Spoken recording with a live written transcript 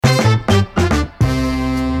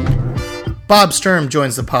Bob Sturm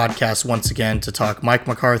joins the podcast once again to talk Mike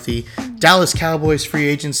McCarthy, Dallas Cowboys free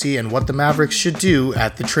agency, and what the Mavericks should do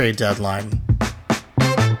at the trade deadline.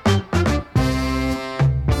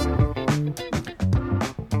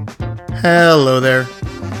 Hello there.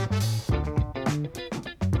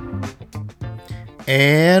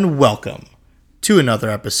 And welcome to another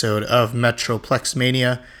episode of Metroplex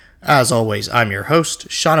Mania. As always, I'm your host,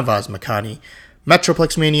 Shanavaz Makani.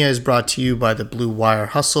 Metroplex Mania is brought to you by the Blue Wire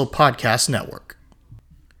Hustle Podcast Network.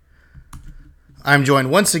 I'm joined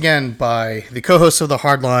once again by the co-host of The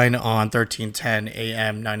Hardline on 1310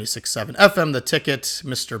 AM 96.7 FM, The Ticket,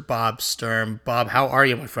 Mr. Bob Sturm. Bob, how are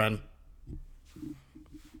you, my friend?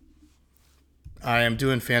 I am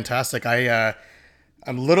doing fantastic.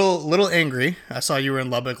 I'm a little angry. I saw you were in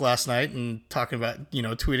Lubbock last night and talking about,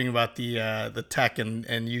 tweeting about the Tech and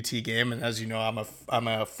UT game. And as you know, I'm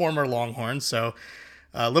a former Longhorn, so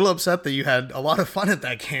a little upset that you had a lot of fun at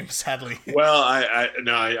that game, sadly. Well,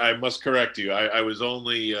 I must correct you. I was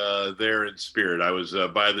only there in spirit. I was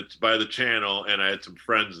by the channel, and I had some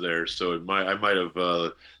friends there, so I might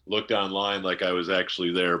have looked online like I was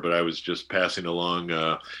actually there, but I was just passing along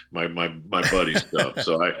my buddy's stuff.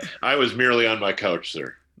 So I was merely on my couch,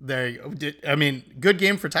 sir. There you go. I mean, good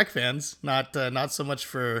game for Tech fans, not so much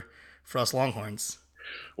for us Longhorns.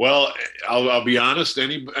 Well, I'll be honest.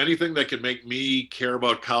 Anything that can make me care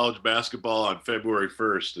about college basketball on February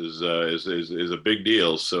 1st is a big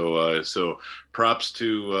deal. So props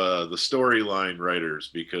to the storyline writers,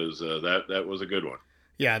 because that was a good one.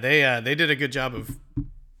 Yeah, they did a good job of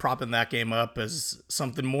propping that game up as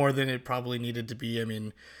something more than it probably needed to be. I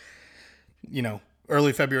mean,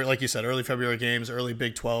 early February, like you said, early February games, early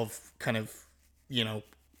Big 12 kind of,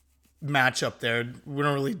 match up there. We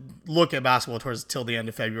don't really look at basketball till the end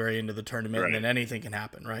of February into the tournament, right. And then anything can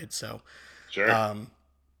happen, right? So, sure.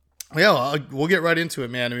 We'll get right into it,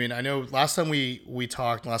 man. I mean, I know last time we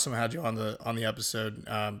talked, last time I had you on the episode,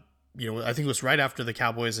 I think it was right after the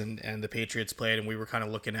Cowboys and the Patriots played, and we were kind of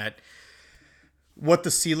looking at what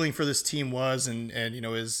the ceiling for this team was, and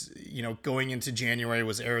going into January,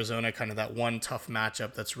 was Arizona kind of that one tough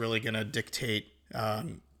matchup that's really going to dictate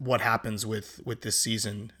what happens with this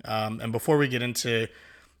season. And before we get into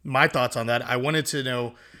my thoughts on that, I wanted to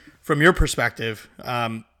know from your perspective,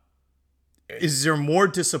 is there more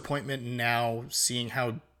disappointment now seeing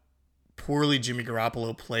how poorly Jimmy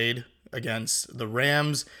Garoppolo played against the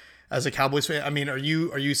Rams as a Cowboys fan? I mean, are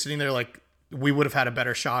you sitting there like, we would have had a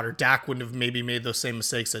better shot, or Dak wouldn't have maybe made those same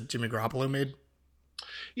mistakes that Jimmy Garoppolo made?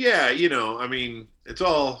 Yeah, I mean, it's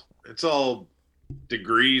all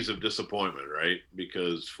degrees of disappointment, right?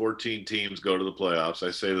 Because 14 teams go to the playoffs.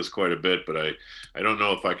 I say this quite a bit, but I don't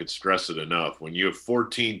know if I could stress it enough. When you have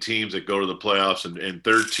 14 teams that go to the playoffs and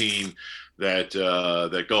 13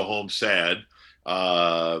 that go home sad,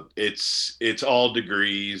 it's all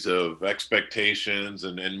degrees of expectations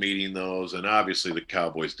and meeting those. And obviously the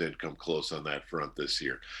Cowboys didn't come close on that front this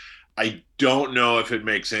year. I don't know if it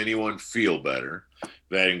makes anyone feel better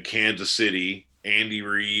that in Kansas City, Andy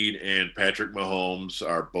Reid and Patrick Mahomes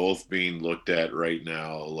are both being looked at right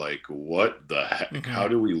now like, what the heck? Mm-hmm. How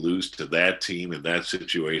do we lose to that team in that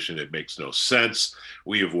situation? It makes no sense.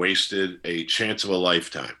 We have wasted a chance of a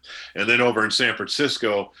lifetime. And then over in San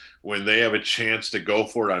Francisco, when they have a chance to go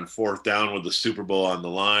for it on fourth down with the Super Bowl on the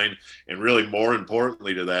line, and really more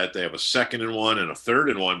importantly to that, they have a 2nd and 1 and a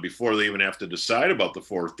 3rd and 1 before they even have to decide about the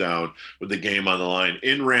fourth down with the game on the line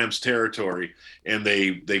in Rams territory, and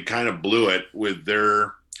they kind of blew it with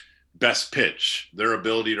their best pitch, their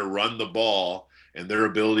ability to run the ball and their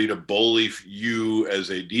ability to bully you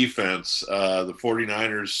as a defense. The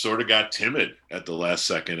 49ers sort of got timid at the last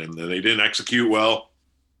second, and they didn't execute well.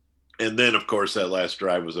 And then, of course, that last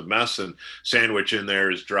drive was a mess, and sandwich in there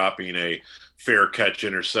is dropping a fair catch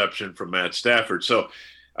interception from Matt Stafford. So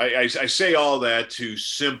I say all that to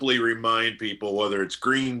simply remind people, whether it's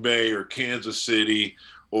Green Bay or Kansas City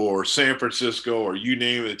or San Francisco or you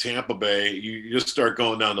name it, Tampa Bay, you just start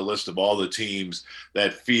going down the list of all the teams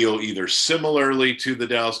that feel either similarly to the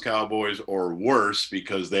Dallas Cowboys or worse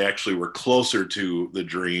because they actually were closer to the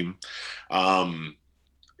dream.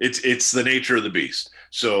 It's the nature of the beast.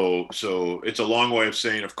 So it's a long way of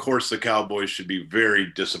saying, of course, the Cowboys should be very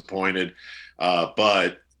disappointed.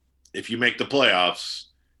 But if you make the playoffs,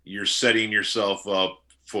 you're setting yourself up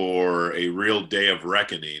for a real day of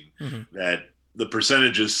reckoning that the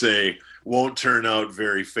percentages say won't turn out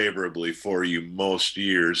very favorably for you most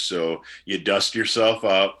years. So you dust yourself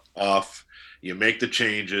off, you make the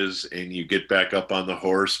changes, and you get back up on the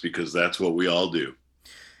horse, because that's what we all do.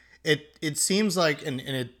 It seems like, and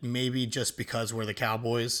it may be just because we're the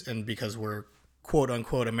Cowboys and because we're quote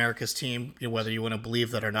unquote America's team, whether you want to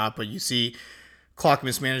believe that or not. But you see clock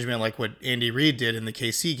mismanagement like what Andy Reid did in the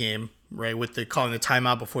KC game, right, with the calling the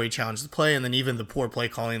timeout before he challenged the play, and then even the poor play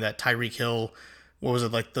calling that Tyreek Hill, what was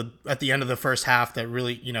it, like at the end of the first half, that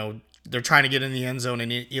really, they're trying to get in the end zone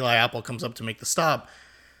and Eli Apple comes up to make the stop.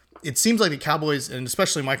 It seems like the Cowboys, and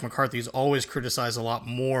especially Mike McCarthy, is always criticized a lot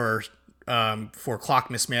more for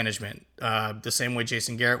clock mismanagement, the same way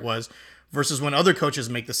Jason Garrett was, versus when other coaches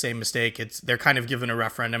make the same mistake, they're kind of given a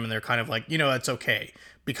referendum and they're kind of like, it's okay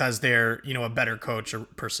because they're, a better coach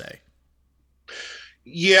per se.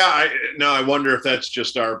 Yeah, I wonder if that's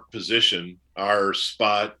just our position, our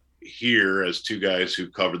spot here as two guys who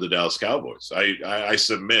covered the Dallas Cowboys. I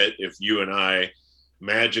submit if you and I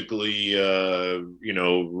magically,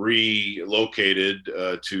 relocated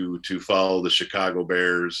to follow the Chicago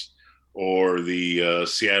Bears or the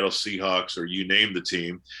Seattle Seahawks, or you name the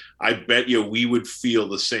team, I bet you we would feel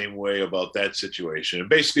the same way about that situation. And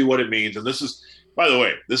basically what it means, and this is, by the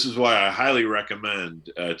way, this is why I highly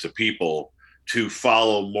recommend to people to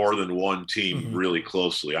follow more than one team really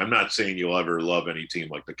closely. I'm not saying you'll ever love any team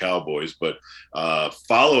like the Cowboys, but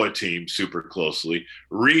follow a team super closely,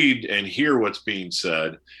 read and hear what's being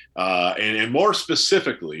said, and more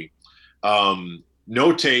specifically,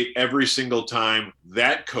 notate every single time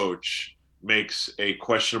that coach makes a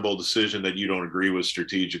questionable decision that you don't agree with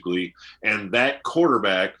strategically, and that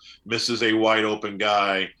quarterback misses a wide open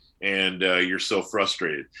guy, and you're so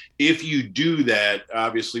frustrated. If you do that,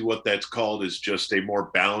 obviously what that's called is just a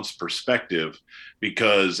more balanced perspective,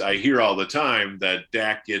 because I hear all the time that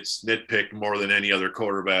Dak gets nitpicked more than any other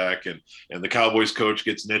quarterback, and the Cowboys coach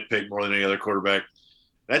gets nitpicked more than any other quarterback.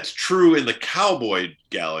 That's true in the Cowboy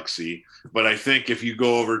galaxy, but I think if you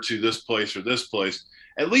go over to this place or this place,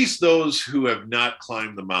 at least those who have not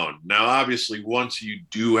climbed the mountain. Now, obviously, once you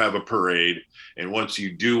do have a parade and once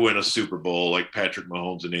you do win a Super Bowl like Patrick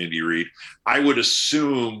Mahomes and Andy Reid, I would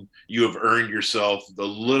assume you have earned yourself the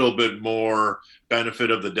little bit more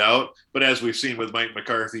benefit of the doubt. But as we've seen with Mike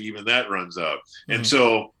McCarthy, even that runs out. Mm-hmm. And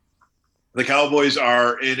so the Cowboys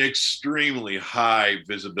are an extremely high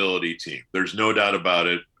visibility team. There's no doubt about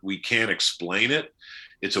it. We can't explain it.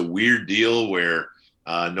 It's a weird deal where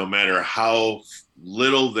no matter how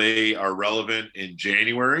little they are relevant in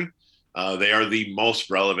January, they are the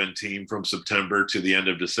most relevant team from September to the end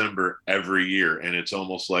of December every year. And it's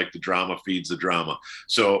almost like the drama feeds the drama.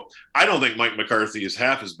 So I don't think Mike McCarthy is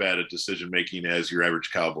half as bad at decision-making as your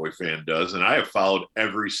average Cowboy fan does. And I have followed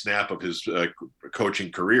every snap of his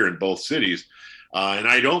coaching career in both cities. And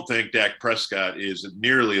I don't think Dak Prescott is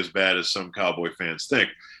nearly as bad as some Cowboy fans think.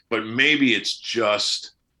 But maybe it's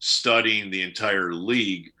just studying the entire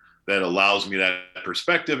league that allows me that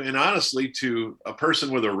perspective. And honestly, to a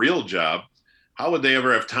person with a real job, how would they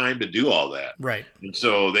ever have time to do all that? Right. And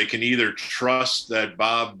so they can either trust that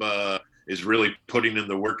Bob is really putting in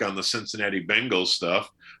the work on the Cincinnati Bengals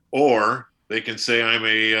stuff, or they can say I'm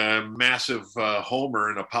a massive homer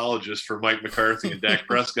and apologist for Mike McCarthy and Dak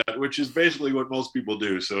Prescott, which is basically what most people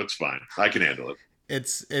do. So it's fine. I can handle it.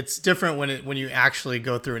 It's different when you actually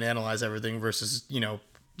go through and analyze everything versus,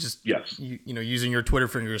 just yes, using your Twitter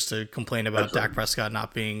fingers to complain about Dak Prescott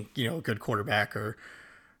not being, a good quarterback or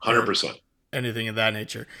 100% anything of that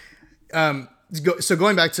nature. So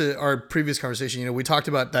going back to our previous conversation, we talked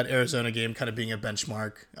about that Arizona game kind of being a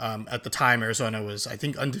benchmark. At the time, Arizona was, I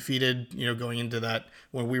think, undefeated, going into that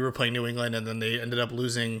when we were playing New England, and then they ended up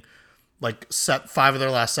losing like 5 of their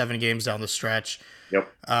last 7 games down the stretch.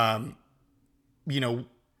 Yep.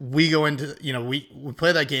 We go into, we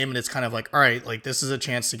play that game and it's kind of like, all right, like this is a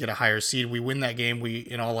chance to get a higher seed. We win that game. We,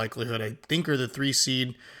 in all likelihood, I think are the 3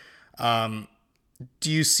 seed.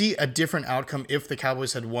 Do you see a different outcome if the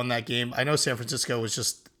Cowboys had won that game? I know San Francisco was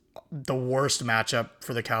just the worst matchup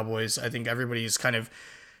for the Cowboys. I think everybody kind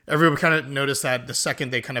of noticed that the second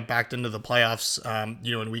they kind of backed into the playoffs,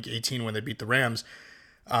 in week 18 when they beat the Rams.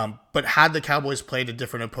 But had the Cowboys played a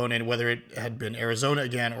different opponent, whether it had been Arizona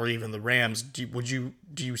again or even the Rams, do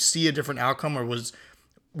you see a different outcome, or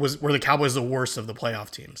were the Cowboys the worst of the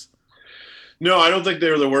playoff teams? No, I don't think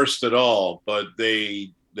they were the worst at all. But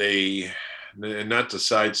they not to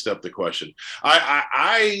sidestep the question,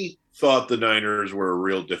 I thought the Niners were a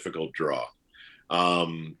real difficult draw.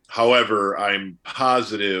 However, I'm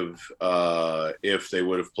positive if they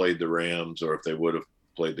would have played the Rams or if they would have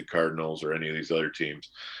played the Cardinals or any of these other teams,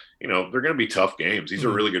 they're going to be tough games. These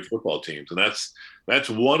are really good football teams. And that's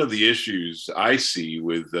one of the issues I see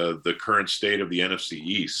with the current state of the NFC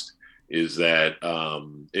East is that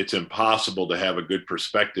it's impossible to have a good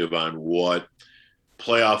perspective on what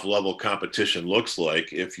playoff level competition looks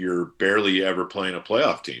like if you're barely ever playing a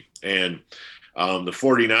playoff team. And The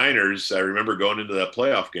 49ers, I remember going into that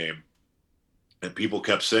playoff game, and people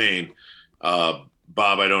kept saying,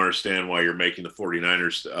 Bob, I don't understand why you're making the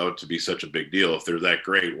 49ers out to be such a big deal. If they're that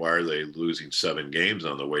great, why are they losing 7 games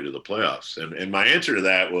on the way to the playoffs? And my answer to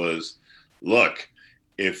that was, look,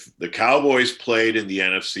 if the Cowboys played in the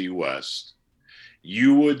NFC West,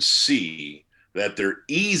 you would see that their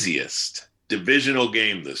easiest divisional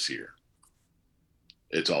game this year,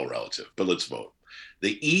 it's all relative, but let's vote.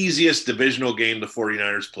 The easiest divisional game the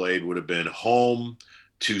 49ers played would have been home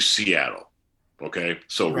to Seattle. Okay.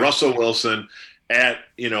 So right. Russell Wilson at,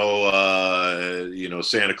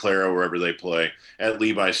 Santa Clara, wherever they play, at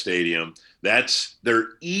Levi Stadium. That's their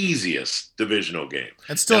easiest divisional game.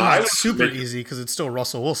 It's still not super easy because it's still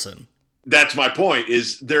Russell Wilson. That's my point,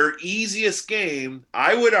 is their easiest game,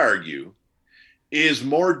 I would argue, is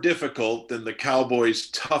more difficult than the Cowboys'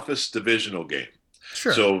 toughest divisional game.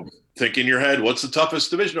 Sure. So think in your head, what's the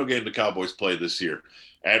toughest divisional game the Cowboys played this year?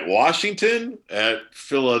 At Washington? At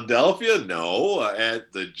Philadelphia? No.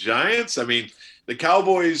 At the Giants? I mean, the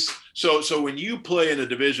Cowboys. So when you play in a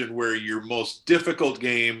division where your most difficult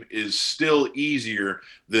game is still easier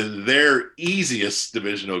than their easiest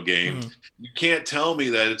divisional game, you can't tell me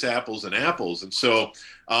that it's apples and apples. And so,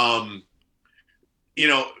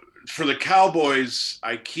 for the Cowboys,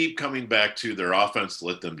 I keep coming back to their offense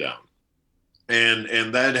let them down.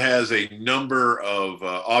 And that has a number of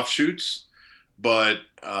offshoots, but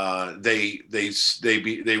they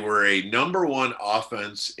were a number one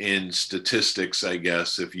offense in statistics, I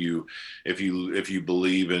guess, if you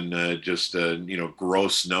believe in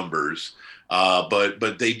gross numbers.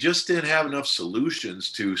 But they just didn't have enough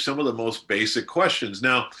solutions to some of the most basic questions.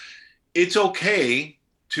 Now, it's okay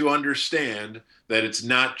to understand that it's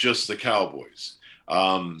not just the Cowboys.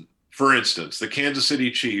 For instance, the Kansas City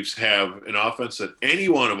Chiefs have an offense that any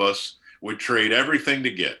one of us would trade everything to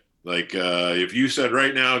get. Like if you said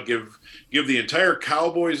right now, give the entire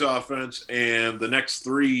Cowboys offense and the next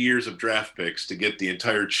 3 years of draft picks to get the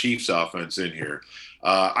entire Chiefs offense in here,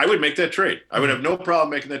 I would make that trade. I would have no problem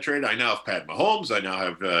making that trade. I now have Pat Mahomes. I now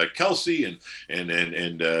have Kelsey and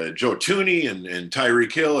Joe Tooney and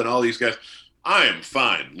Tyreek Hill and all these guys. I am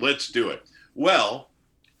fine. Let's do it. Well,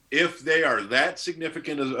 if they are that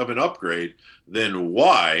significant of an upgrade, then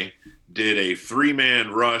why did a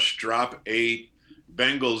 3-man rush, drop 8,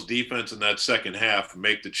 Bengals defense in that second half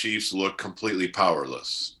make the Chiefs look completely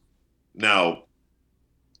powerless? Now,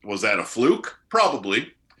 was that a fluke?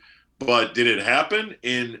 Probably. But did it happen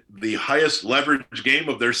in the highest leverage game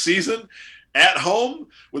of their season at home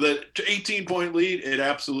with an 18-point lead? It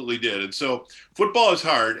absolutely did. And so football is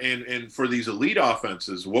hard. And for these elite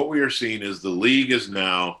offenses, what we are seeing is the league is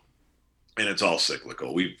now, and it's all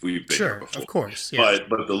cyclical. We've been sure, here before. Of course. Yeah.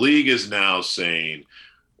 But the league is now saying,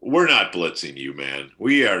 we're not blitzing you, man.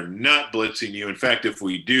 We are not blitzing you. In fact, if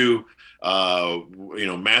we do,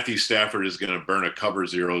 Matthew Stafford is going to burn a cover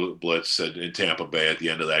 0 blitz in Tampa Bay at the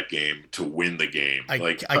end of that game to win the game.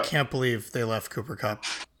 I can't believe they left Cooper Kupp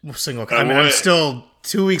single. I'm still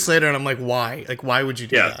 2 weeks later, and I'm like, why? Like, why would you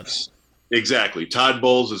do that? Exactly. Todd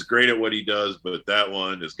Bowles is great at what he does, but that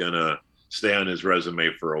one is going to stay on his resume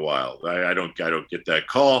for a while. I don't get that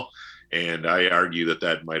call, and I argue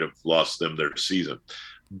that might have lost them their season.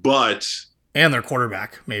 And their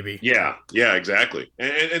quarterback, maybe. Yeah, exactly.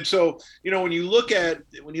 And so, when you look at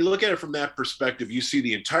it from that perspective, you see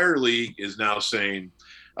the entire league is now saying,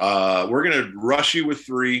 we're going to rush you with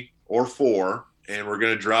 3 or 4, and we're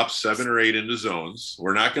going to drop 7 or 8 into zones.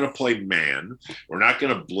 We're not going to play man. We're not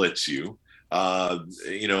going to blitz you.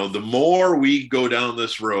 The more we go down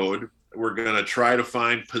this road, we're going to try to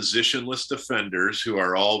find positionless defenders who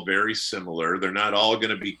are all very similar. They're not all going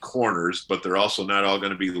to be corners, but they're also not all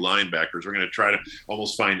going to be linebackers. We're going to try to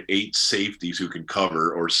almost find 8 safeties who can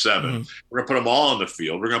cover, or 7. We're going to put them all on the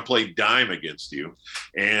field. We're going to play dime against you.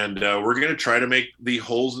 And we're going to try to make the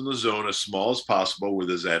holes in the zone as small as possible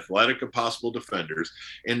with as athletic as possible defenders.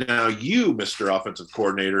 And now you, Mr. Offensive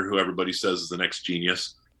Coordinator, who everybody says is the next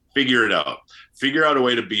genius, figure it out. Figure out a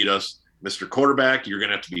way to beat us. Mr. Quarterback, you're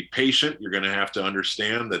going to have to be patient. You're going to have to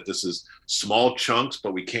understand that this is small chunks,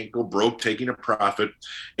 but we can't go broke taking a profit.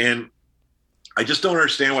 And I just don't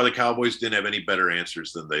understand why the Cowboys didn't have any better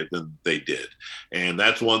answers than they did. And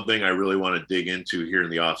that's one thing I really want to dig into here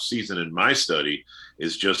in the offseason in my study,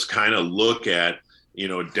 is just kind of look at,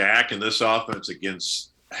 Dak and this offense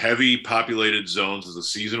against heavy populated zones as the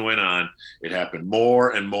season went on. It happened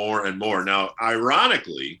more and more and more. Now,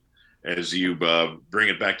 ironically, as you bring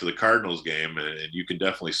it back to the Cardinals game, and you can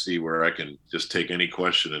definitely see where I can just take any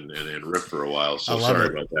question and riff for a while. So sorry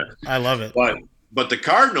about that. I love it. But the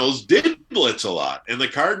Cardinals did blitz a lot, and the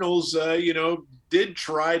Cardinals, did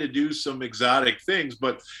try to do some exotic things,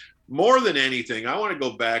 but more than anything, I want to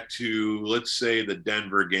go back to, let's say, the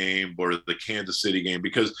Denver game or the Kansas City game,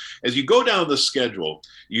 because as you go down the schedule,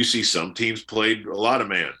 you see some teams played a lot of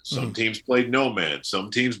man, some teams played no man, some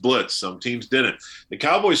teams blitz, some teams didn't. The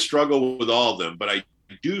Cowboys struggle with all of them, but I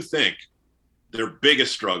do think their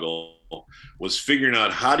biggest struggle was figuring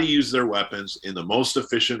out how to use their weapons in the most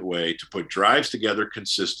efficient way to put drives together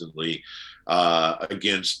consistently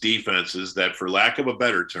against defenses that, for lack of a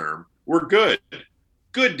better term, were good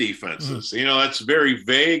defenses. That's very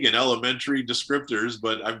vague and elementary descriptors,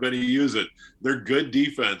 but I'm going to use it. They're good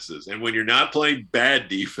defenses. And when you're not playing bad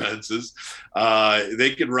defenses,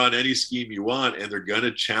 they can run any scheme you want, and they're going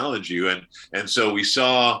to challenge you. And so we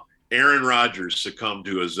saw Aaron Rodgers succumb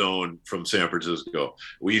to a zone from San Francisco.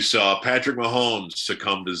 We saw Patrick Mahomes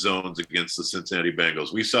succumb to zones against the Cincinnati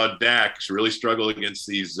Bengals. We saw Dak really struggle against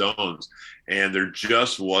these zones, and there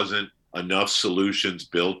just wasn't enough solutions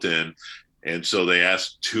built in. And so they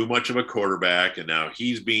asked too much of a quarterback, and now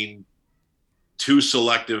he's being too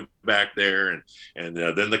selective back there, and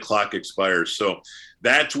then the clock expires. So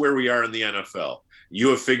that's where we are in the NFL. You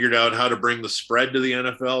have figured out how to bring the spread to the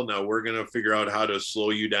NFL. Now we're going to figure out how to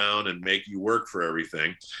slow you down and make you work for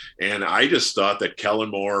everything. And I just thought that Kellen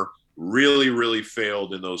Moore really, really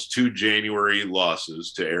failed in those 2 January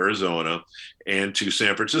losses to Arizona and to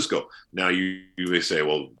San Francisco. Now you may say,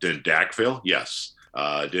 well, didn't Dak fail? Yes.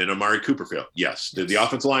 Did Amari Cooper fail? Yes. Did the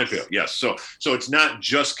offensive line fail? Yes. So it's not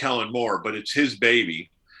just Kellen Moore, but it's his baby.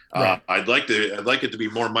 Right. I'd like it to be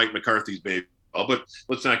more Mike McCarthy's baby. But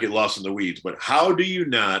let's not get lost in the weeds. But how do you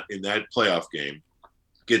not, in that playoff game,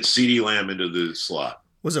 get CeeDee Lamb into the slot?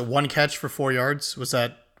 Was it 1 catch for 4 yards? Was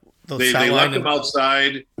that they left him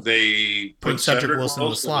outside? They put Cedric Wilson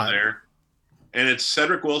in the slot there, and it's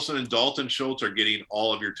Cedric Wilson and Dalton Schultz are getting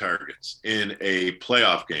all of your targets in a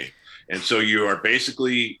playoff game. And so you are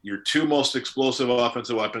basically your 2 most explosive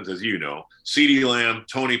offensive weapons, as you know, CeeDee Lamb,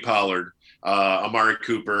 Tony Pollard, Amari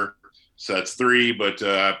Cooper. So that's 3, but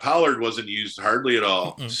Pollard wasn't used hardly at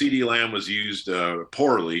all. CeeDee Lamb was used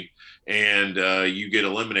poorly, and you get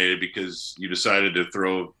eliminated because you decided to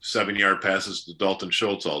throw 7-yard passes to Dalton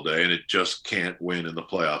Schultz all day, and it just can't win in the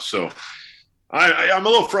playoffs. So I'm a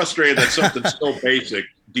little frustrated that something so basic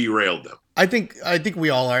derailed them. I think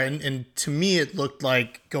we all are, and to me it looked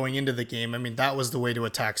like going into the game, I mean, that was the way to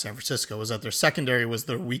attack San Francisco, was that their secondary was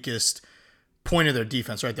their weakest point of their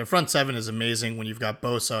defense, right? Their front 7 is amazing when you've got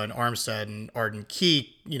Bosa and Armstead and Arden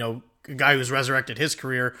Key, a guy who's resurrected his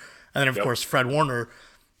career, and then of course Fred Warner.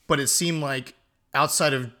 But it seemed like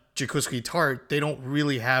outside of Jaquiski Tartt, they don't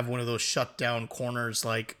really have one of those shutdown corners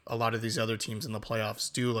like a lot of these other teams in the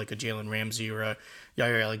playoffs do, like a Jalen Ramsey or a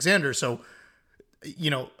Jair Alexander. So,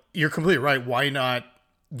 you're completely right. Why not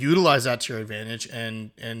utilize that to your advantage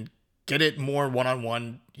and get it more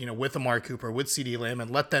one-on-one, with Amari Cooper, with CeeDee Lamb, and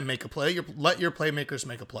let them make a play. Let your playmakers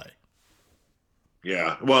make a play.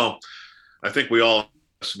 Yeah, well, I think we all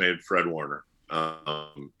estimated Fred Warner.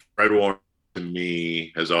 Fred Warner, to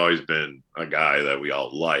me, has always been a guy that we all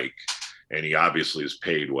like, and he obviously is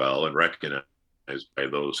paid well and recognized by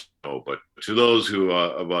those who know. But to those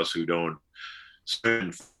of us who don't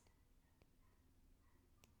spend,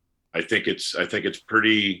 I think it's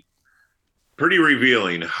pretty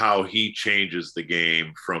revealing how he changes the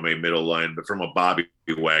game from a middle line, but from a Bobby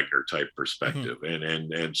Wagner type perspective.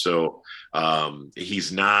 And so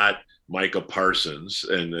he's not Micah Parsons.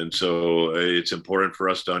 And so it's important for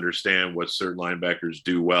us to understand what certain linebackers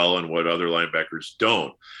do well and what other linebackers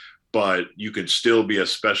don't. But you can still be a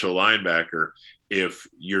special linebacker if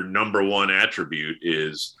your number one attribute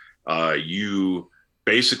is you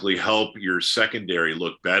basically help your secondary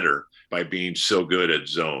look better by being so good at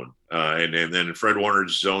zone. And then Fred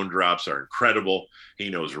Warner's zone drops are incredible. He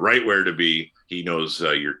knows right where to be. He knows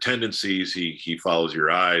your tendencies. He follows your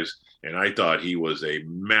eyes. And I thought he was a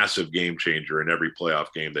massive game changer in every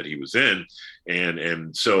playoff game that he was in.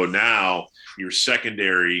 And so now your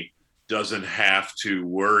secondary doesn't have to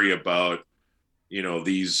worry about,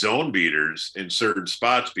 these zone beaters in certain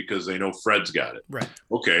spots because they know Fred's got it. Right.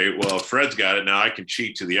 Okay, well, if Fred's got it, now I can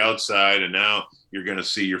cheat to the outside, and now you're going to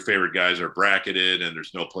see your favorite guys are bracketed and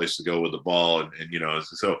there's no place to go with the ball.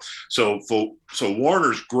 So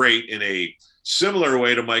Warner's great in a similar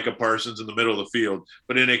way to Micah Parsons in the middle of the field,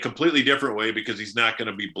 but in a completely different way because he's not going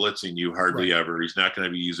to be blitzing you hardly ever. He's not going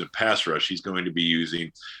to be using pass rush. He's going to be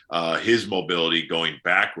using his mobility going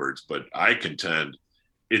backwards. But I contend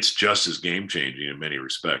it's just as game-changing in many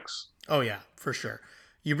respects. Oh, yeah, for sure.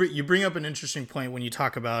 You bring up an interesting point when you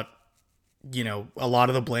talk about, a lot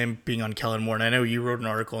of the blame being on Kellen Moore. And I know you wrote an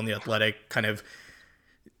article in The Athletic kind of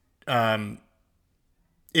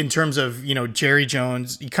in terms of, Jerry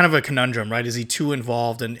Jones, kind of a conundrum, right? Is he too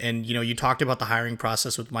involved? And you talked about the hiring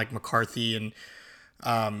process with Mike McCarthy,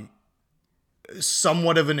 and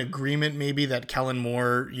somewhat of an agreement maybe that Kellen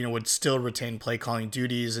Moore, would still retain play calling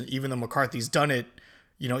duties. And even though McCarthy's done it,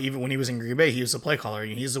 even when he was in Green Bay, he was the play caller.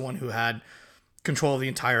 He's the one who had control of the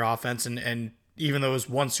entire offense. And even though it was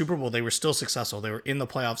one Super Bowl, they were still successful. They were in the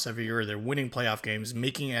playoffs every year. They're winning playoff games,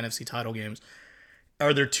 making NFC title games.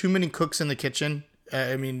 Are there too many cooks in the kitchen?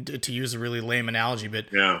 I mean, to use a really lame analogy, but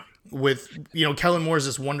Yeah. with, Kellen Moore is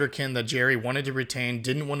this wonderkin that Jerry wanted to retain,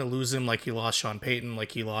 didn't want to lose him, like he lost Sean Payton,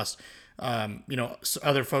 like he lost,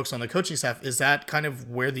 other folks on the coaching staff. Is that kind of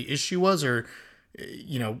where the issue was, or,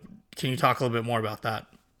 can you talk a little bit more about that?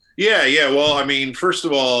 Yeah. Well, I mean, first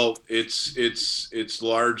of all, it's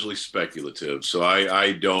largely speculative. So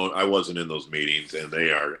I wasn't in those meetings, and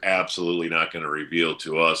they are absolutely not going to reveal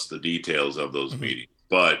to us the details of those meetings.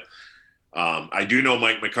 But I do know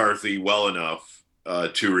Mike McCarthy well enough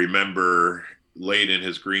to remember late in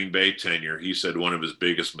his Green Bay tenure, he said one of his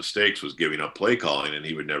biggest mistakes was giving up play calling, and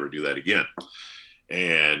he would never do that again.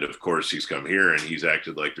 And of course, he's come here and he's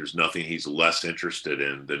acted like there's nothing he's less interested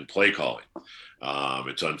in than play calling.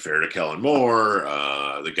 It's unfair to Kellen Moore.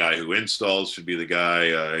 The guy who installs should be the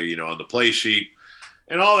guy, on the play sheet.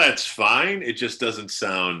 And all that's fine. It just doesn't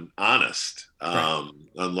sound honest,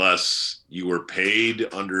 unless you were paid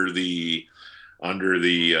under the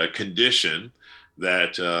condition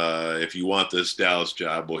that if you want this Dallas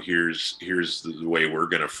job, well, here's the way we're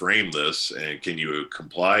going to frame this, and can you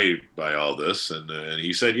comply by all this? And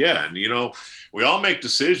he said, yeah. And we all make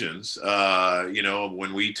decisions.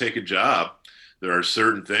 When we take a job, there are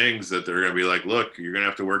certain things that they're going to be like, look, you're going to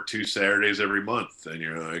have to work 2 Saturdays every month. And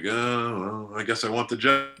you're like, oh, well, I guess I want the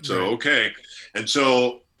job. So, okay. And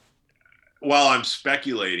so while I'm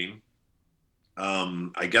speculating,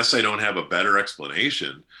 I guess I don't have a better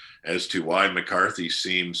explanation as to why McCarthy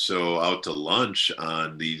seems so out to lunch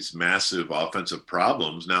on these massive offensive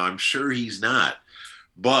problems. Now, I'm sure he's not,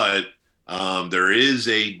 but it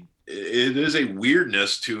is a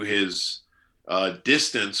weirdness to his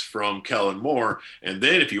distance from Kellen Moore. And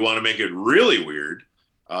then if you want to make it really weird,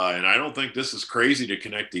 and I don't think this is crazy to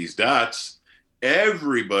connect these dots,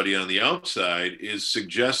 everybody on the outside is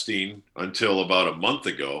suggesting until about a month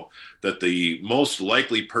ago that the most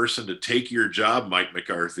likely person to take your job, Mike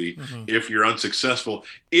McCarthy, if you're unsuccessful,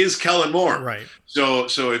 is Kellen Moore. Right. So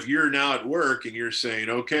if you're now at work and you're saying,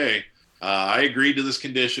 okay, I agreed to this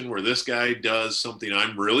condition where this guy does something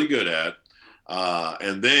I'm really good at,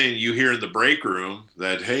 and then you hear in the break room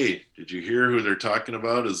that, hey, did you hear who they're talking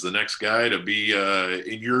about as the next guy to be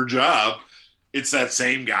in your job? It's that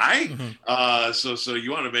same guy. So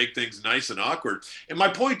you want to make things nice and awkward. And my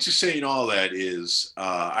point to saying all that is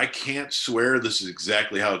I can't swear this is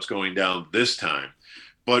exactly how it's going down this time,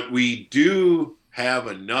 but we do have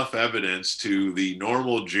enough evidence to the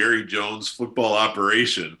normal Jerry Jones football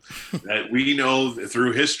operation that we know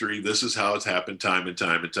through history this is how it's happened time and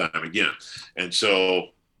time and time again. And so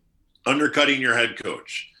undercutting your head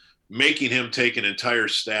coach, making him take an entire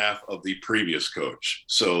staff of the previous coach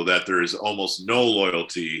so that there is almost no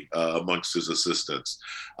loyalty amongst his assistants.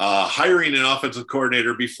 Hiring an offensive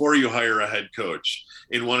coordinator before you hire a head coach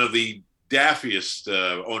in one of the daffiest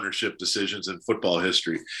ownership decisions in football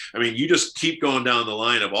history. I mean, you just keep going down the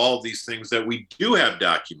line of all of these things that we do have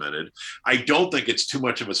documented. I don't think it's too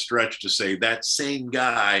much of a stretch to say that same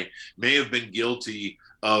guy may have been guilty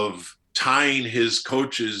of tying his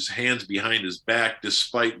coach's hands behind his back,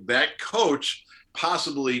 despite that coach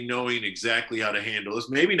possibly knowing exactly how to handle this.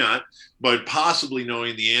 Maybe not, but possibly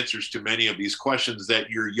knowing the answers to many of these questions that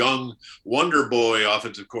your young wonder boy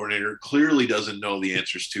offensive coordinator clearly doesn't know the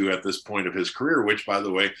answers to at this point of his career, which, by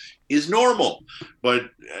the way, is normal. But,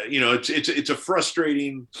 it's a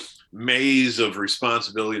frustrating maze of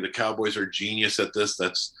responsibility. The Cowboys are genius at this.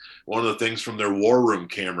 That's one of the things from their war room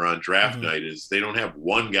camera on draft night is they don't have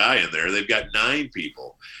one guy in there. They've got 9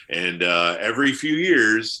 people. And every few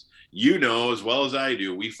years, as well as I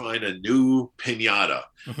do, we find a new pinata,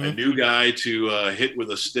 a new guy to hit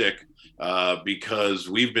with a stick because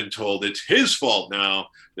we've been told it's his fault now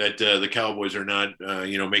that the Cowboys are not,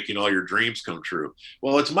 making all your dreams come true.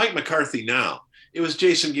 Well, it's Mike McCarthy now. It was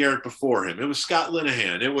Jason Garrett before him. It was Scott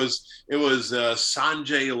Linehan. It was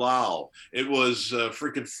Sanjay Lal. It was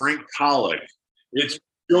freaking Frank Pollock. It's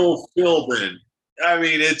Joe Philbin. I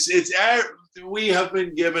mean, we have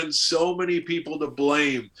been given so many people to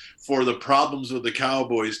blame for the problems with the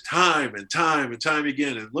Cowboys time and time and time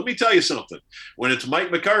again. And let me tell you something. When it's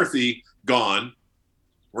Mike McCarthy gone,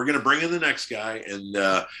 We're going to bring in the next guy, and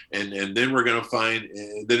then we're going to find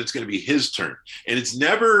then it's going to be his turn. And it's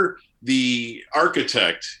never the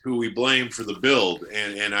architect who we blame for the build.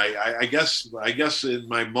 And I guess in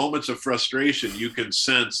my moments of frustration, you can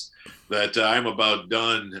sense that I'm about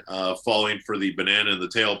done falling for the banana in the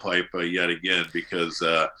tailpipe yet again, because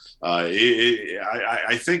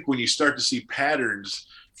I think when you start to see patterns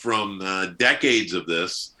from decades of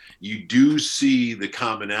this, you do see the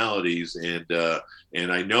commonalities,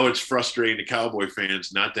 and I know it's frustrating to Cowboy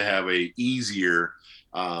fans not to have a easier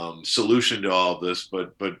solution to all of this,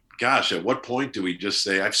 but gosh, at what point do we just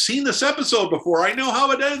say, I've seen this episode before, I know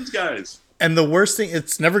how it ends, guys? And the worst thing,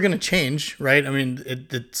 it's never going to change, right? I mean,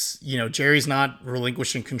 it's, Jerry's not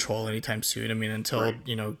relinquishing control anytime soon. I mean, until,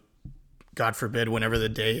 right. God forbid, whenever the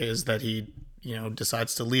day is that he,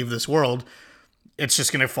 decides to leave this world, it's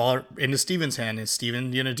just going to fall into Steven's hand. Is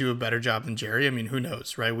Steven going to do a better job than Jerry? I mean, who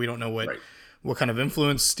knows, right? We don't know what kind of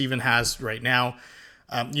influence Steven has right now.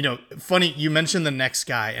 Funny, you mentioned the next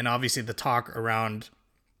guy, and obviously the talk around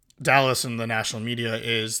Dallas and the national media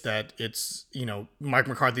is that it's, Mike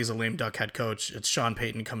McCarthy's a lame duck head coach. It's Sean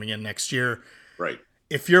Payton coming in next year. Right.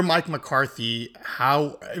 If you're Mike McCarthy,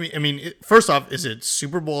 first off, is it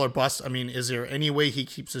Super Bowl or bust? I mean, is there any way he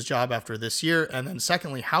keeps his job after this year? And then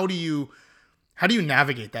secondly, how do you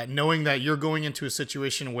navigate that, knowing that you're going into a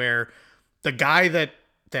situation where the guy that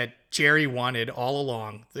Jerry wanted all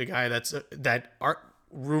along, the guy that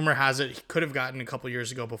rumor has it he could have gotten a couple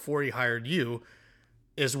years ago before he hired you,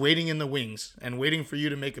 is waiting in the wings and waiting for you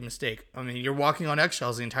to make a mistake. I mean, you're walking on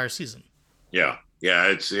eggshells the entire season. Yeah.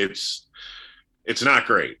 It's not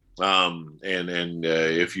great.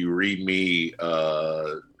 If you read me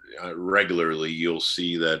regularly, you'll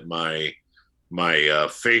see that my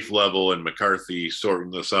faith level in McCarthy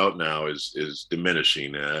sorting this out now is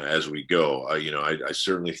diminishing as we go. I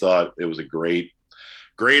certainly thought it was a great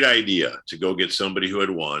idea to go get somebody who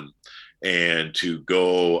had won and to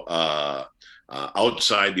go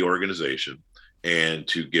outside the organization and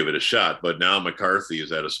to give it a shot. But now McCarthy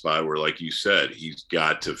is at a spot where, like you said, he's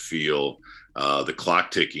got to feel the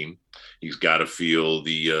clock ticking. He's got to feel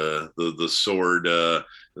the sword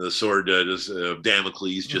of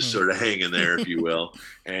Damocles just sort of hanging there, if you will,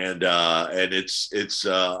 and it's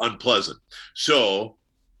unpleasant. So,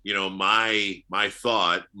 my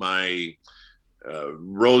thought, my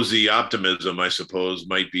rosy optimism, I suppose,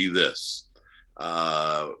 might be this.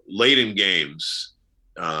 Late in games,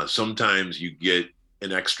 sometimes you get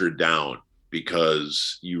an extra down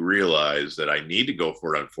because you realize that I need to go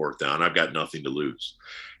for it on fourth down. I've got nothing to lose.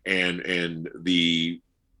 And we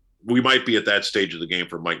might be at that stage of the game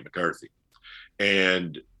for Mike McCarthy.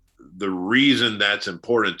 And the reason that's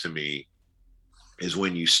important to me is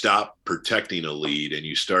when you stop protecting a lead and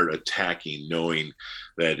you start attacking, knowing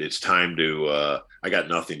that it's time to, I got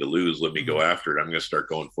nothing to lose. Let me go after it. I'm going to start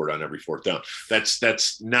going for it on every fourth down.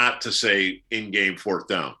 That's not to say in-game fourth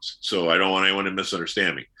downs. So I don't want anyone to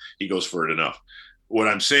misunderstand me. He goes for it enough. What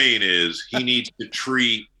I'm saying is he needs to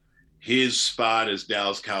treat his spot as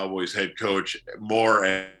Dallas Cowboys head coach more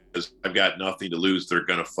as I've got nothing to lose. They're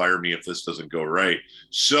going to fire me if this doesn't go right.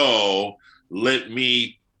 So let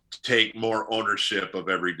me take more ownership of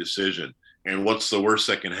every decision. And what's the worst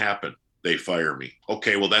that can happen? They fire me.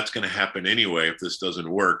 Okay, well, that's going to happen anyway if this doesn't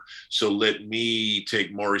work. So let me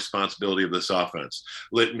take more responsibility of this offense.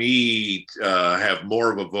 Let me have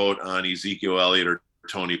more of a vote on Ezekiel Elliott or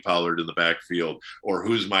Tony Pollard in the backfield, or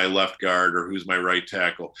who's my left guard or who's my right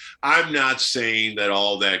tackle. I'm not saying that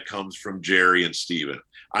all that comes from Jerry and Steven.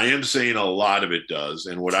 I am saying a lot of it does.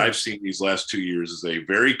 And what I've seen these last 2 years is a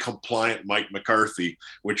very compliant Mike McCarthy,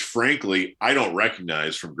 which frankly, I don't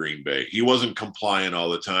recognize from Green Bay. He wasn't compliant all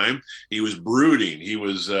the time. He was brooding. He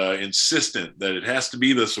was insistent that it has to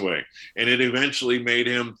be this way. And it eventually made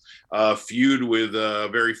him feud with a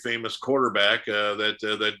very famous quarterback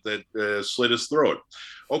that slit his throat.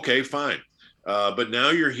 Okay, fine. But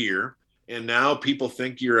now you're here. And now people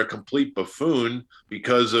think you're a complete buffoon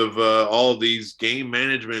because of all these game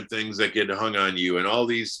management things that get hung on you and all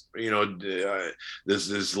these,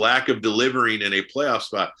 this lack of delivering in a playoff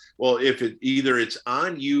spot. Well, if either it's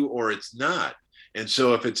on you or it's not. And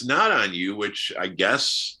so if it's not on you, which I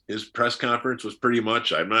guess his press conference was pretty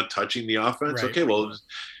much, I'm not touching the offense. Right. Okay, well,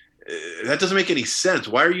 that doesn't make any sense.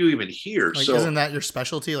 Why are you even here? Like, isn't that your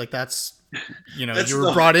specialty? Like that's you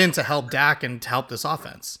were brought in to help Dak and to help this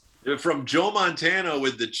offense. From Joe Montana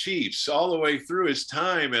with the Chiefs all the way through his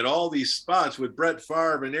time at all these spots with Brett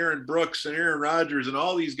Favre and Aaron Brooks and Aaron Rodgers and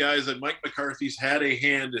all these guys that Mike McCarthy's had a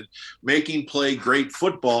hand in making play great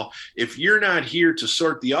football. If you're not here to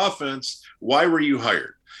sort the offense, why were you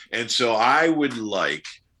hired? And so I would like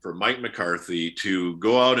for Mike McCarthy to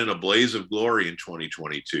go out in a blaze of glory in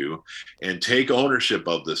 2022 and take ownership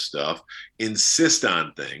of this stuff, insist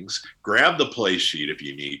on things, grab the play sheet if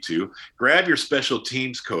you need to, grab your special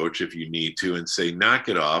teams coach if you need to, and say, knock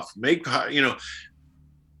it off,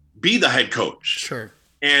 be the head coach. Sure.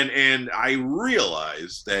 And I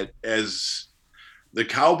realize that as the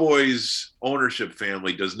Cowboys ownership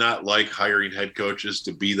family does not like hiring head coaches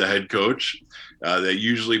to be the head coach. That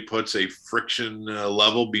usually puts a friction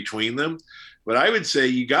level between them. But I would say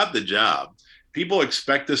you got the job. People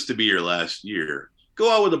expect this to be your last year. Go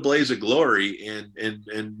out with a blaze of glory,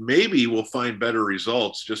 and maybe we'll find better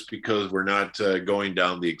results just because we're not going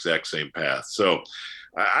down the exact same path. So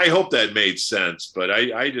I hope that made sense. But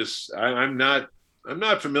I'm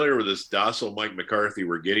not familiar with this docile Mike McCarthy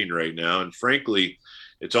we're getting right now. And frankly,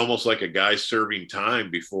 it's almost like a guy serving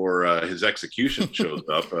time before his execution shows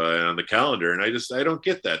up on the calendar. And I don't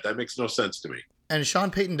get that. That makes no sense to me. And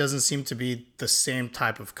Sean Payton doesn't seem to be the same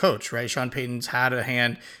type of coach, right? Sean Payton's had a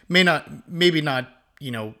hand, maybe not,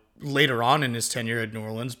 later on in his tenure at New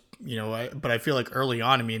Orleans, but I feel like early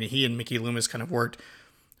on, I mean, he and Mickey Loomis kind of worked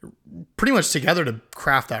pretty much together to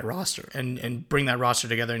craft that roster and bring that roster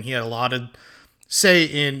together. And he had a lot of say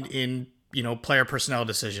in player personnel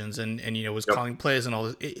decisions and was calling plays and all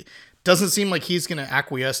this. It doesn't seem like he's going to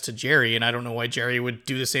acquiesce to Jerry, and I don't know why Jerry would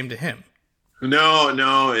do the same to him.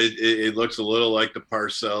 No, it looks a little like the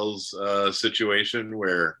Parcells situation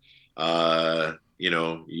where,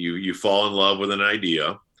 you fall in love with an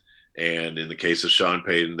idea. And in the case of Sean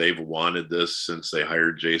Payton, they've wanted this since they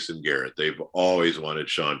hired Jason Garrett. They've always wanted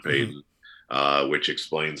Sean Payton. Which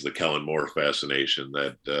explains the Kellen Moore fascination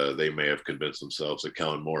that they may have convinced themselves that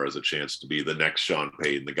Kellen Moore has a chance to be the next Sean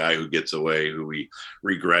Payton, the guy who gets away, who we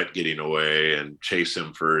regret getting away and chase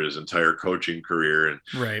him for his entire coaching career. And,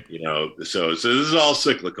 right. So this is all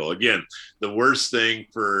cyclical. Again, the worst thing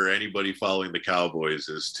for anybody following the Cowboys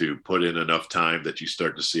is to put in enough time that you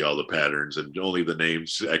start to see all the patterns and only the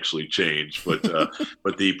names actually change, but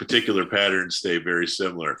the particular patterns stay very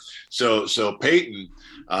similar. So Payton,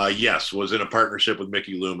 yes, was in a partnership with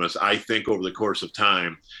Mickey Loomis. I think over the course of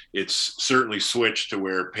time, it's certainly switched to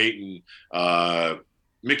where Payton,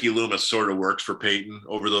 Mickey Loomis sort of works for Payton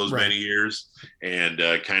over those many years and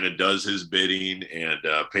kind of does his bidding, and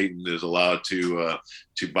Payton is allowed to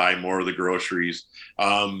buy more of the groceries.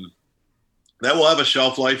 That will have a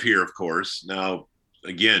shelf life here, of course. Now,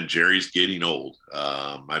 again, Jerry's getting old.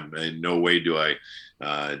 I'm in no way do I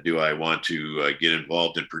want to get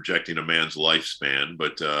involved in projecting a man's lifespan,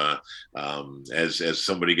 but as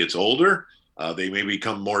somebody gets older, they may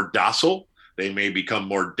become more docile. They may become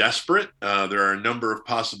more desperate. There are a number of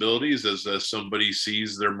possibilities as somebody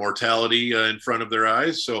sees their mortality in front of their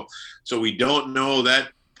eyes. So we don't know that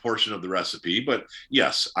portion of the recipe, but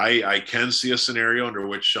yes, I can see a scenario under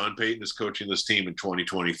which Sean Payton is coaching this team in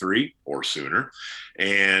 2023 or sooner.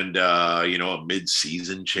 And, a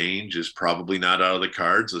mid-season change is probably not out of the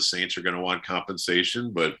cards. The Saints are going to want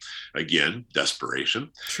compensation, but again, desperation.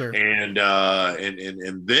 Sure. And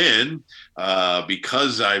then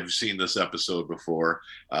because I've seen this episode before,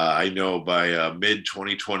 I know by mid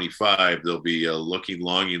 2025, they'll be looking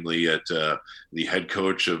longingly at the head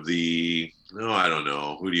coach of I don't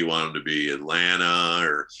know. Who do you want him to be? Atlanta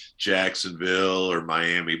or Jacksonville or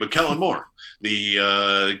Miami? But Kellen Moore.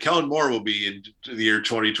 Kellen Moore will be in the year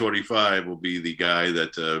 2025 will be the guy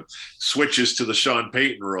that switches to the Sean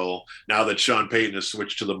Payton role now that Sean Payton has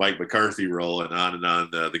switched to the Mike McCarthy role and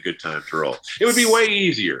on the good times role. It would be way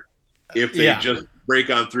easier if they just break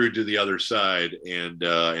on through to the other side and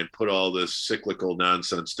put all this cyclical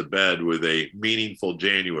nonsense to bed with a meaningful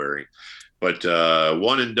January. But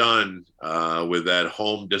one and done with that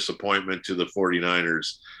home disappointment to the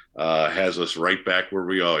 49ers has us right back where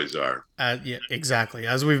we always are. Yeah, exactly.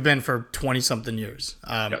 As we've been for 20-something years.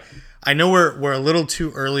 I know we're a little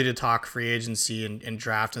too early to talk free agency and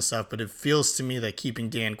draft and stuff, but it feels to me that keeping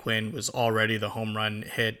Dan Quinn was already the home run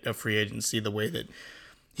hit of free agency, the way that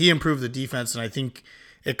he improved the defense. And I think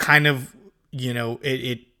it kind of,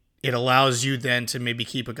 it allows you then to maybe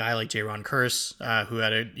keep a guy like Jayron Kearse, who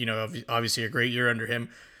had obviously a great year under him.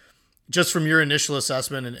 Just from your initial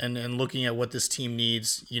assessment and looking at what this team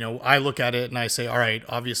needs, I look at it and I say, all right,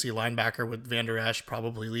 obviously linebacker with Van Der Esch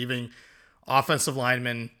probably leaving. Offensive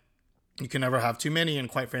linemen, you can never have too many. And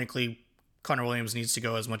quite frankly, Connor Williams needs to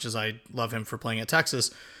go, as much as I love him for playing at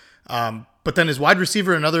Texas. But then his wide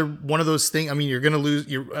receiver, another one of those things. I mean, you're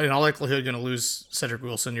in all likelihood going to lose Cedric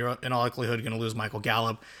Wilson. You're in all likelihood going to lose Michael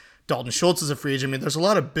Gallup. Dalton Schultz is a free agent. I mean, there's a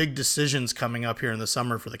lot of big decisions coming up here in the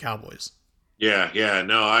summer for the Cowboys. Yeah.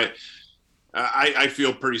 No, I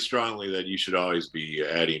feel pretty strongly that you should always be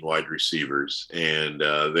adding wide receivers, and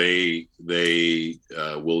they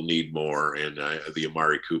will need more. And the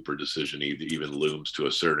Amari Cooper decision even looms to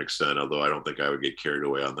a certain extent, although I don't think I would get carried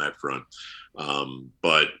away on that front.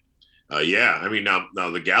 But yeah, I mean now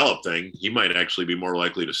the Gallup thing, he might actually be more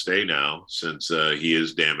likely to stay now since he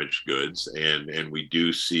is damaged goods, and we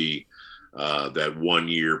do see that 1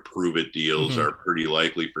 year prove it deals Mm-hmm. are pretty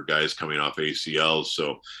likely for guys coming off ACLs.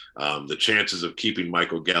 So the chances of keeping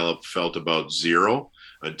Michael Gallup felt about zero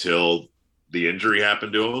until the injury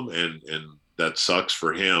happened to him, and that sucks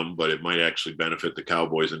for him, but it might actually benefit the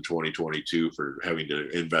Cowboys in 2022 for having to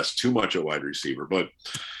invest too much at wide receiver. But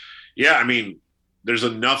yeah, I mean, there's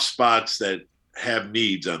enough spots that have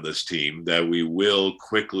needs on this team that we will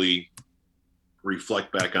quickly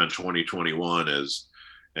reflect back on 2021 as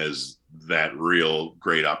that real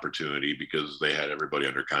great opportunity because they had everybody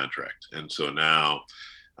under contract. And so now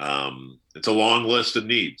it's a long list of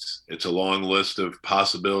needs. It's a long list of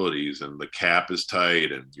possibilities, and the cap is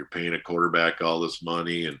tight, and you're paying a quarterback all this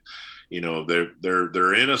money, and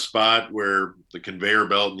they're in a spot where the conveyor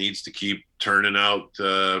belt needs to keep turning out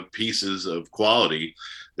pieces of quality.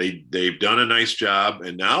 They've done a nice job,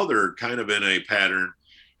 and now they're kind of in a pattern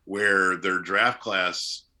where their draft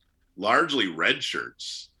class largely red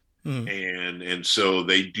shirts. Mm-hmm. And so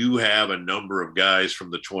they do have a number of guys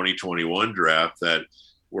from the 2021 draft that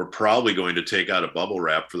we're probably going to take out a bubble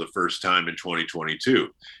wrap for the first time in 2022.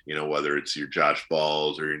 Whether it's your Josh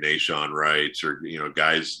Balls or your Nashawn Wrights or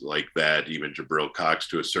guys like that, even Jabril Cox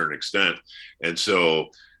to a certain extent. And so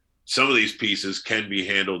some of these pieces can be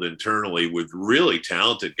handled internally with really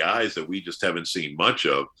talented guys that we just haven't seen much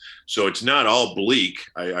of. So it's not all bleak.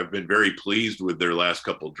 I've been very pleased with their last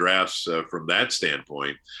couple of drafts from that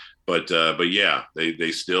standpoint. But yeah,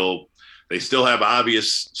 they still have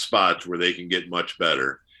obvious spots where they can get much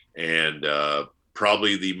better. And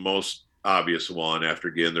probably the most obvious one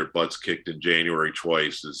after getting their butts kicked in January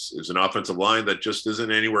twice is an offensive line that just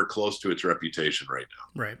isn't anywhere close to its reputation right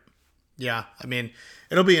now. Right. Yeah, I mean,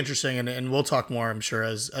 it'll be interesting, and we'll talk more, I'm sure,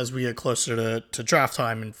 as we get closer to draft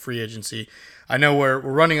time and free agency. I know we're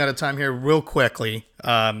running out of time here real quickly.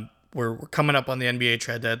 We're coming up on the NBA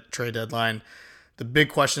trade deadline. The big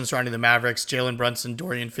question surrounding the Mavericks, Jalen Brunson,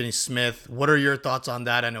 Dorian Finney-Smith. What are your thoughts on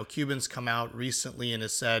that? I know Cuban's come out recently and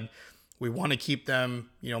has said, we want to keep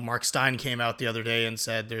them. Mark Stein came out the other day and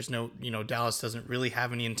said there's no, Dallas doesn't really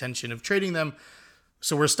have any intention of trading them.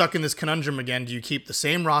 So we're stuck in this conundrum again. Do you keep the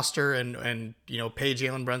same roster and pay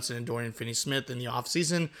Jalen Brunson and Dorian Finney-Smith in the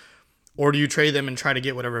offseason, or do you trade them and try to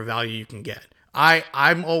get whatever value you can get?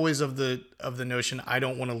 I'm always of the notion I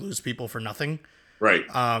don't want to lose people for nothing. Right.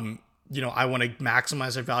 I want to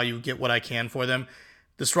maximize their value, get what I can for them.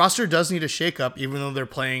 This roster does need a shakeup, even though they're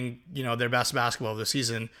playing their best basketball of the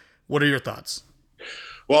season. What are your thoughts?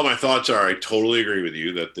 Well, my thoughts are I totally agree with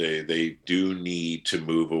you that they do need to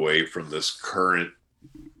move away from this current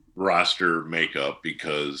roster makeup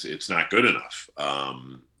because it's not good enough.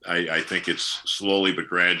 I think it's slowly but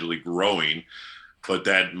gradually growing, but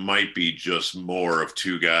that might be just more of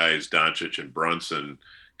two guys, Doncic and Brunson,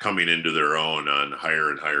 coming into their own on higher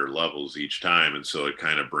and higher levels each time. And so it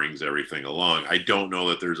kind of brings everything along. I don't know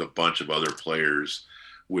that there's a bunch of other players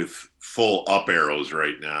with full up arrows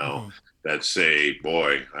right now that say,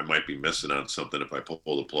 boy, I might be missing on something if I pull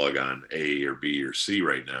the plug on A or B or C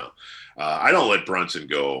right now. I don't let Brunson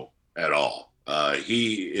go at all.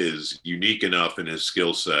 He is unique enough in his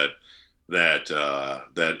skill set that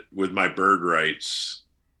that with my bird rights,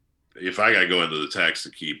 if I got to go into the tax to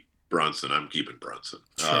keep Brunson, I'm keeping Brunson.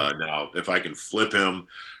 Sure. Now, if I can flip him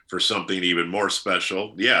for something even more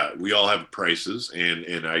special, yeah, we all have prices,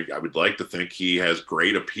 and I would like to think he has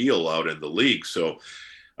great appeal out in the league. So,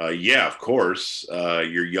 yeah, of course,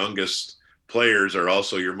 your youngest players are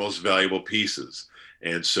also your most valuable pieces.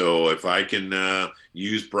 And so if I can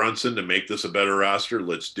use Brunson to make this a better roster,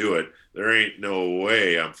 let's do it. There ain't no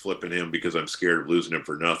way I'm flipping him because I'm scared of losing him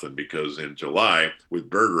for nothing, because in July with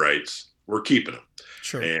bird rights, we're keeping him.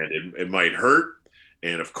 Sure. And it might hurt.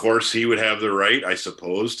 And of course, he would have the right, I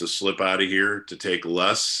suppose, to slip out of here to take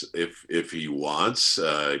less if he wants,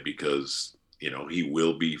 because he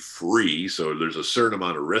will be free. So there's a certain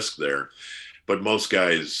amount of risk there. But most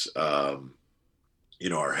guys,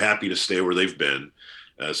 are happy to stay where they've been,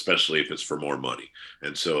 especially if it's for more money.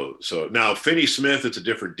 And so now Finney-Smith, it's a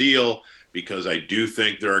different deal because I do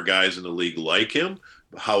think there are guys in the league like him.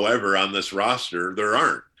 However, on this roster, there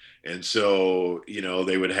aren't. And so,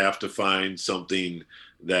 they would have to find something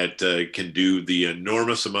can do the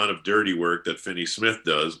enormous amount of dirty work that Finney Smith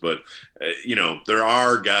does. But there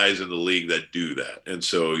are guys in the league that do that, and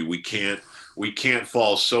so we can't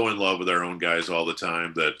fall so in love with our own guys all the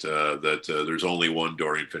time that there's only one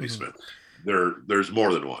Dorian Finney-Smith. There's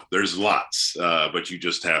more than one. There's lots, but you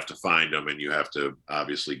just have to find them, and you have to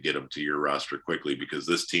obviously get them to your roster quickly, because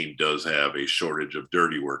this team does have a shortage of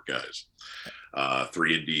dirty work guys,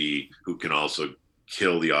 3-and-D, who can also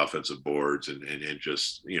kill the offensive boards and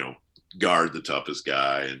just guard the toughest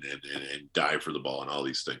guy and dive for the ball and all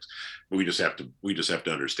these things. But we just have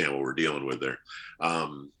to understand what we're dealing with there.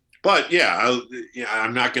 But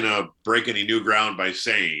I'm not going to break any new ground by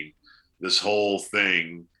saying this whole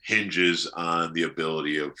thing hinges on the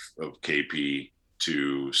ability of KP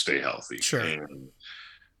to stay healthy. Sure. And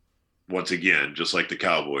once again, just like the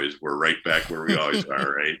Cowboys, we're right back where we always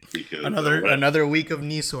are, right? Because another week of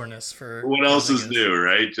knee soreness for what else is new,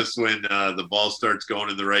 right? Just when the ball starts going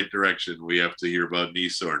in the right direction, we have to hear about knee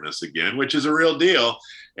soreness again, which is a real deal,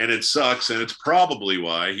 and it sucks. And it's probably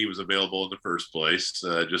why he was available in the first place,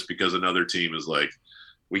 just because another team is like,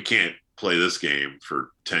 we can't play this game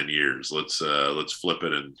for 10 years. Let's flip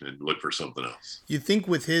it and look for something else. You think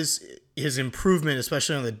with his improvement,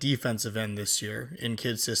 especially on the defensive end this year in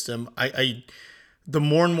Kidd's system, I the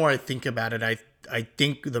more and more I think about it, I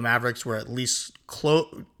think the Mavericks were at least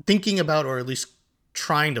thinking about, or at least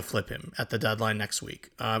trying to flip him at the deadline next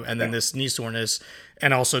week. And then this knee soreness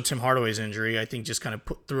and also Tim Hardaway's injury, I think just kind of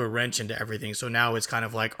threw a wrench into everything. So now it's kind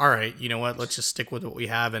of like, all right, you know what, let's just stick with what we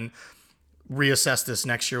have and reassess this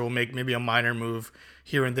next year. We'll make maybe a minor move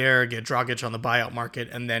here and there, get Dragic on the buyout market,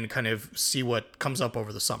 and then kind of see what comes up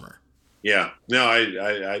over the summer. Yeah, no,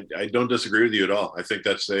 I don't disagree with you at all. I think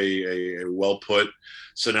that's a well put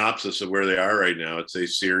synopsis of where they are right now. It's a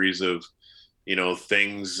series of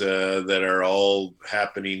things that are all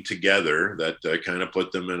happening together that kind of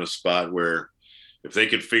put them in a spot where if they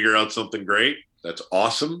could figure out something great, that's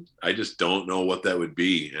awesome. I just don't know what that would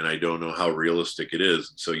be, and I don't know how realistic it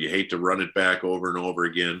is. So you hate to run it back over and over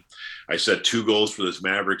again. I set 2 goals for this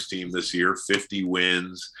Mavericks team this year: 50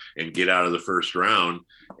 wins and get out of the first round.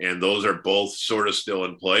 And those are both sort of still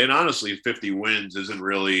in play. And honestly, 50 wins isn't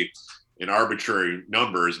really an arbitrary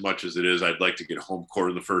number as much as it is I'd like to get home court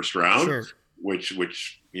in the first round, sure, which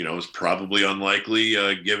is probably unlikely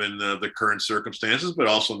given the current circumstances, but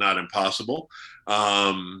also not impossible.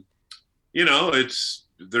 They're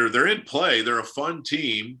in play. They're a fun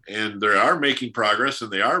team, and they are making progress, and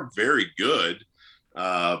they are very good.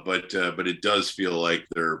 But it does feel like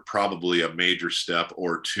they're probably a major step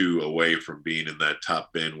or 2 away from being in that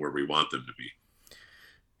top bin where we want them to be.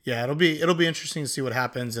 Yeah, it'll be interesting to see what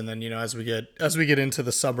happens, and then as we get into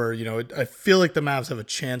the summer, I feel like the Mavs have a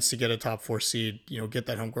chance to get a top 4 seed, get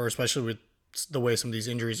that home court, especially with the way some of these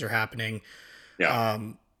injuries are happening. Yeah.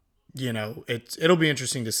 It'll be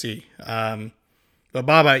interesting to see. But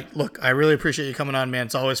Bob, I really appreciate you coming on, man.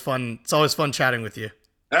 It's always fun. It's always fun chatting with you.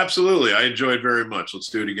 Absolutely. I enjoyed very much. Let's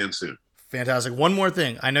do it again soon. Fantastic. One more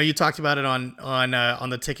thing. I know you talked about it on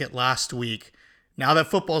the ticket last week. Now that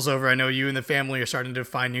football's over, I know you and the family are starting to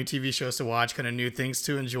find new TV shows to watch, kind of new things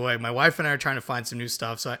to enjoy. My wife and I are trying to find some new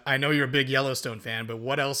stuff. So I know you're a big Yellowstone fan, but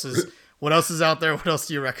what else is out there? What else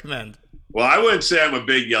do you recommend? Well, I wouldn't say I'm a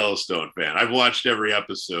big Yellowstone fan. I've watched every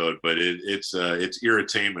episode, but it's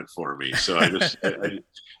irritainment for me. So I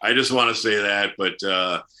just want to say that. But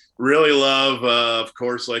really love, of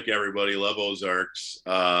course, like everybody, love Ozarks.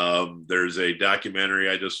 There's a documentary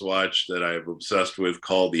I just watched that I'm obsessed with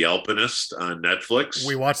called The Alpinist on Netflix.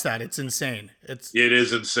 We watched that. It's insane. It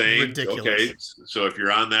is insane. Ridiculous. Okay, so if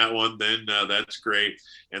you're on that one, then that's great.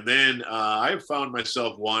 And then I've found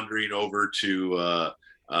myself wandering over to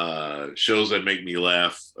shows that make me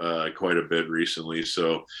laugh quite a bit recently.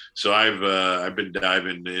 So I've been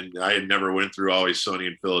diving in. I had never went through Always Sunny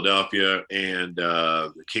in Philadelphia and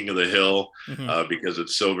The King of the Hill because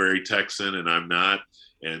it's so very Texan and I'm not.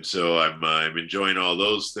 And so I'm enjoying all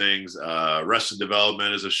those things. Arrested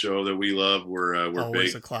Development is a show that we love. We're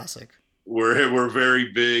always big. A classic. We're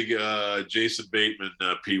very big Jason Bateman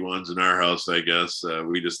P1s in our house, I guess.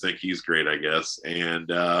 We just think he's great, I guess. And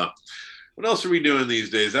what else are we doing these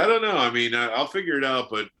days? I don't know. I mean, I'll figure it out.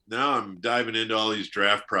 But now I'm diving into all these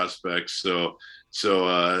draft prospects. So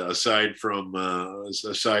aside from my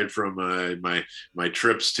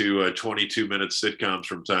trips to 22-minute sitcoms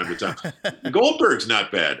from time to time, Goldberg's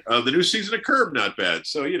not bad. The new season of Curb, not bad.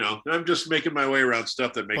 So I'm just making my way around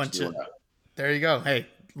stuff that makes me laugh. There you go. Hey,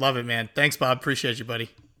 love it, man. Thanks, Bob. Appreciate you,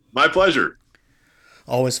 buddy. My pleasure.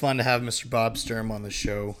 Always fun to have Mr. Bob Sturm on the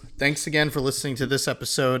show. Thanks again for listening to this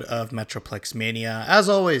episode of Metroplex Mania. As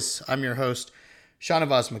always, I'm your host,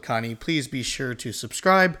 Shanavaz Makani. Please be sure to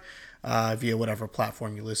subscribe via whatever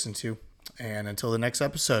platform you listen to. And until the next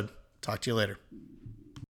episode, talk to you later.